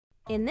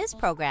In this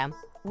program,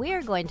 we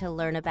are going to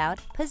learn about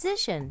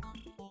position.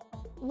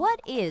 What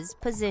is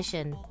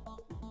position?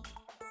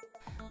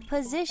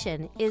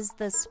 Position is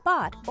the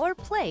spot or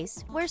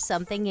place where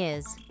something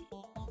is.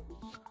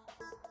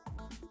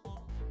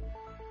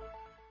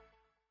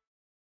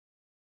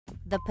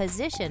 The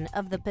position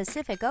of the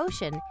Pacific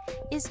Ocean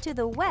is to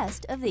the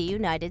west of the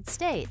United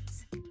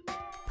States.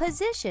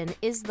 Position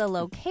is the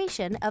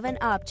location of an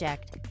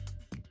object.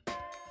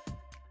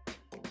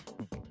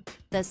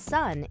 The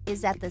Sun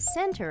is at the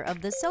center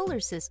of the solar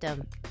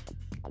system.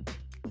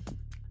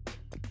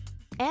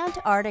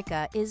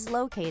 Antarctica is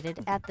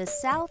located at the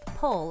south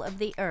pole of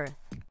the Earth.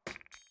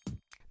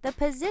 The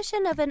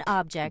position of an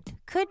object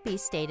could be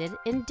stated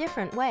in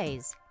different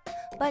ways,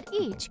 but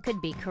each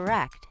could be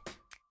correct.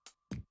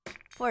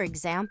 For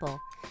example,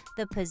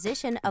 the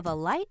position of a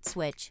light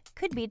switch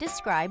could be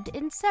described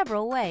in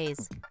several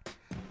ways.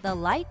 The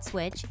light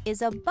switch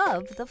is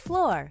above the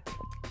floor.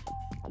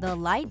 The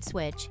light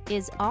switch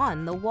is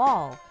on the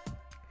wall.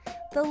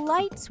 The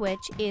light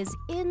switch is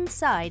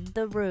inside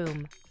the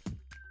room.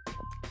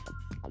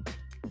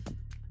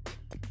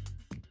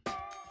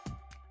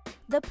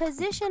 The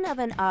position of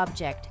an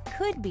object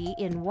could be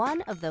in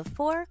one of the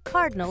four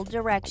cardinal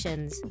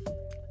directions: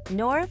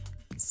 north,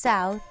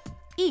 south,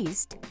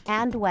 east,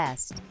 and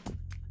west.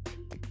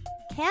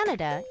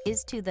 Canada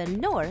is to the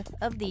north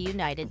of the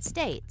United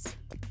States.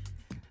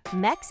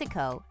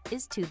 Mexico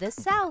is to the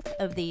south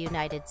of the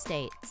United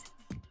States.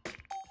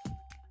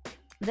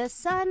 The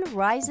sun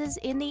rises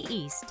in the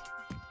east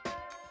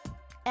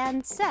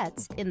and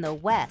sets in the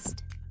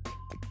west.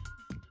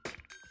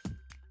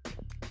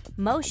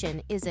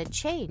 Motion is a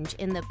change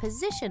in the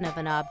position of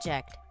an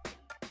object.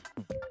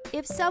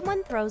 If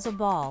someone throws a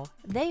ball,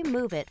 they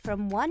move it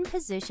from one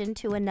position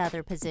to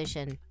another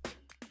position.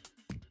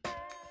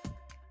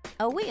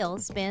 A wheel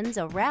spins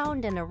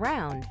around and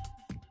around.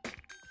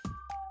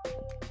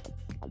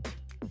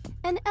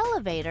 An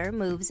elevator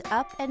moves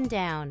up and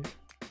down.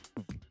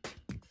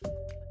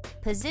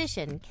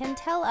 Position can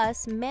tell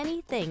us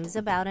many things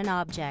about an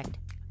object.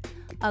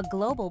 A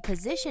global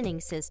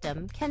positioning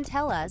system can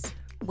tell us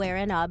where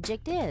an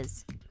object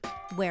is,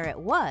 where it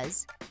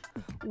was,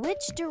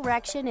 which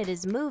direction it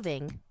is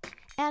moving,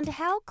 and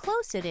how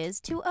close it is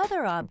to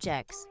other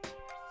objects.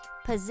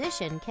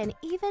 Position can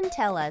even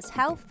tell us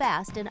how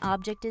fast an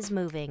object is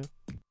moving.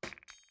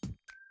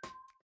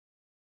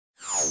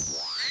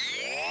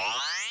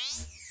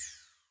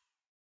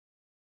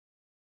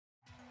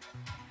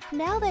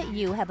 Now that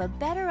you have a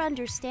better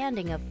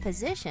understanding of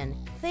position,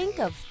 think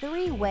of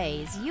 3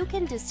 ways you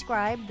can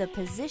describe the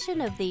position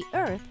of the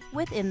Earth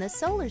within the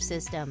solar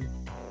system.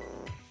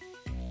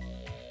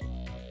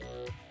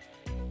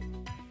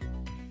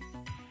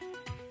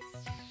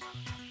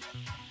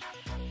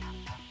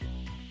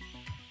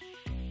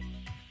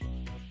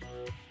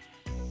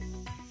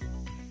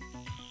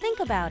 Think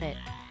about it.